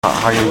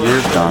How your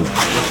year's gone?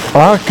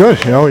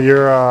 Good.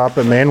 Year up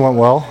at Maine went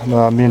well.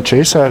 Me and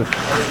Chase had,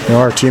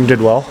 our team did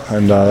well,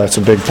 and that's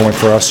a big point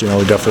for us. We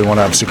definitely want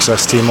to have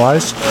success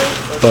team-wise,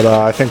 but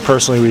I think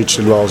personally we each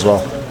did well as well.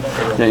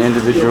 Yeah,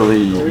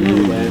 individually,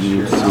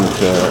 you seem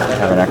to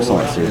have an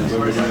excellent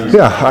season.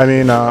 Yeah,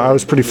 I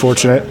was pretty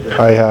fortunate.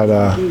 I had,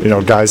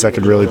 guys that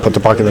could really put the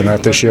puck in the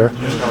net this year,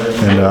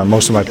 and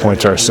most of my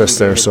points are assists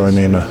there. So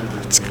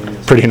it's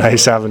pretty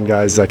nice having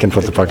guys that can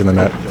put the puck in the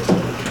net.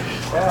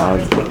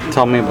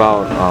 Tell me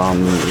about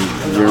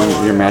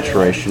your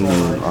maturation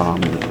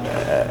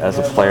as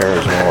a player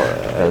as well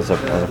as a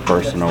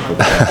person over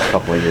the past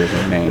couple of years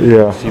in Maine.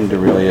 Yeah. You seem to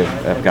really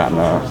have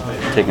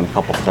taken a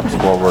couple steps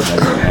forward,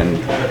 and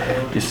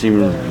you seem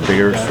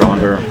bigger,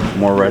 stronger,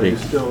 more ready.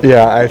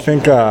 Yeah, I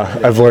think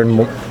I've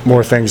learned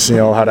more things,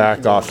 how to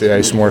act off the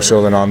ice more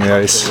so than on the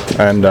ice,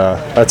 and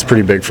that's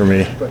pretty big for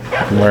me.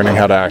 I'm learning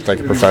how to act like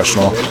a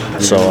professional.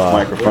 So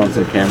microphones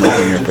and cameras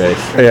in your face.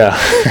 Yeah,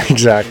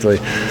 exactly.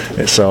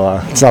 So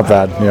it's not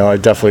bad. I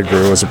definitely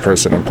grew as a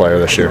person and player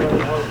this year.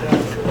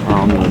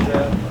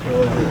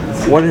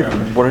 What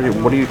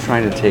are you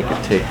trying to take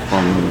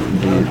from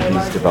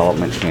these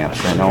development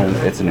camps? I know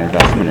it's an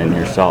investment in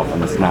yourself,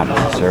 and it's not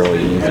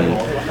necessarily easy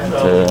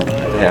to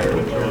have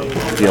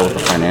to deal with the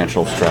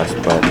financial stress,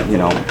 but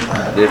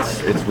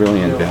it's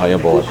really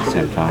invaluable at the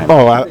same time.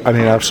 Oh,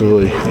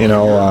 absolutely.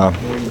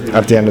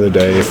 At the end of the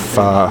day, if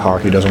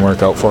hockey doesn't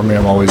work out for me,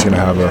 I'm always going to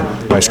have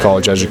a nice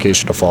college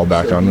education to fall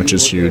back on, which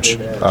is huge.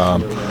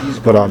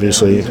 But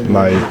obviously,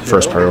 my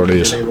first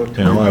priority is,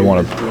 I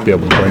want to be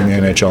able to play in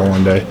the NHL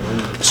one day.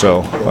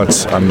 So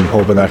I'm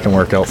hoping that can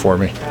work out for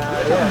me.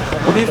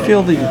 What do you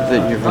feel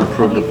that you've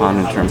improved upon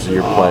in terms of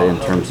your play, in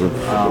terms of,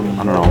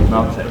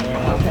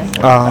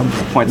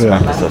 points of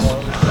emphasis?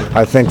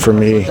 I think for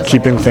me,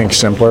 keeping things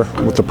simpler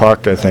with the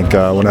puck. I think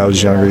when I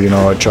was younger,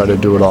 I'd try to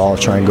do it all,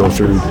 try and go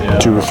through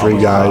 2 or 3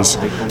 guys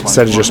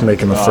instead of just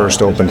making the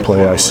first open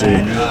play I see.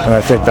 And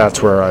I think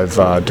that's where I've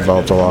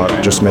developed a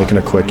lot, just making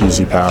a quick,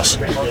 easy pass.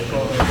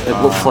 It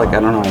looks like,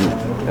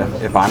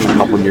 if I'm a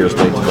couple years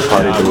late to the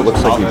party, but it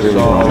looks like you've really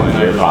grown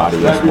into your body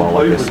as well.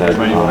 Like I said,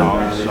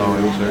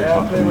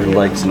 your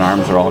legs and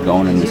arms are all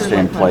going in the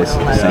same place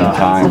at the same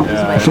time.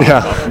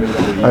 Yeah,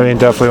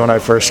 definitely when I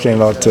first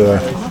came out to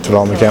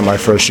development camp my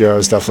first year, I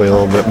was definitely a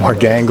little bit more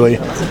gangly.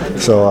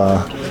 So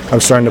I'm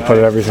starting to put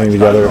everything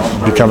together,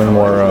 becoming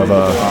more of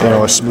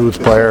a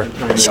smooth player,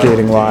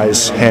 skating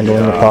wise,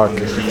 handling the puck,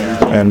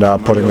 and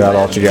putting that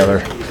all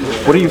together.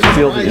 What do you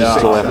feel that you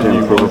still have to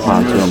improve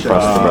upon to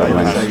impress the Red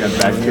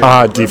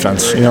Wings?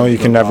 Defense. You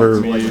can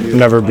never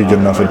be good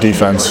enough at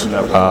defense.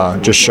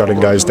 Just shutting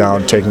guys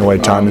down, taking away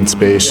time and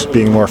space,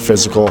 being more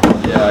physical.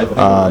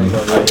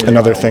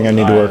 Another thing I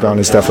need to work on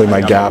is definitely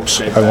my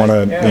gaps. I want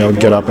to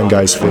get up in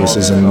guys'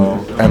 faces and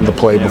end the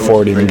play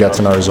before it even gets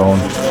in our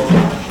zone.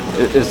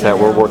 Is that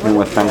we're working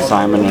with Ben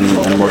Simon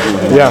and working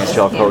with the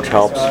NHL coach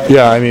helps?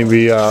 Yeah,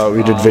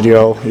 we did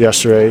video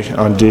yesterday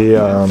on D,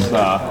 and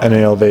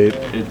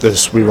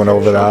we went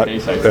over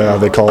that.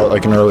 They call it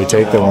like an early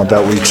take. They want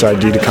that weak side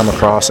D to come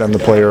across and the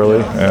play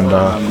early, and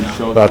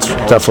that's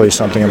definitely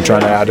something I'm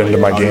trying to add into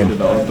my game.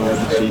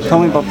 Tell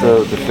me about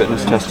the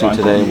fitness testing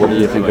today. What do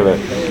you think of it?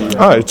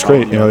 It's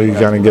great. You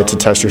kind of get to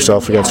test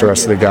yourself against the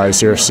rest of the guys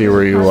here, see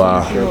where you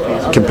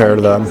compare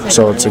to them.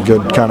 So it's a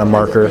good kind of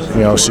marker,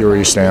 see where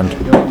you stand.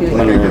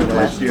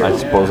 I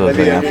suppose as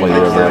an athlete,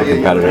 you're a very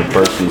competitive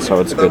person, so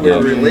it's good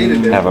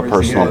to have a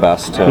personal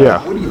best.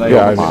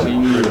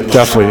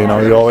 Definitely.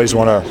 You always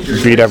want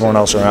to beat everyone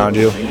else around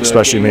you,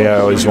 especially me. I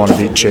always want to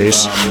beat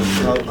Chase,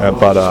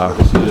 but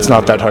it's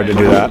not that hard to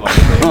do that.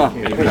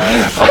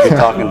 I'll be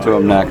talking to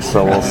him next,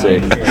 so we'll see.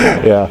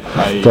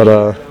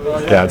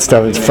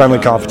 It's friendly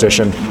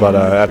competition, but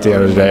at the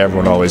end of the day,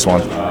 everyone always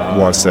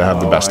wants to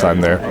have the best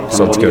time there,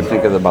 so it's good. What do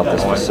you think about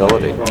this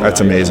facility? That's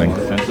amazing.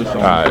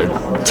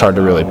 It's hard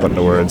to really put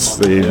into words.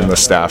 Even the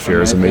staff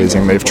here is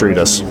amazing. They've treated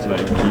us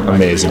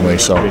amazingly,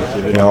 so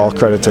all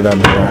credit to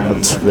them.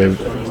 They've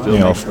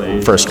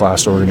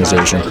first-class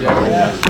organization.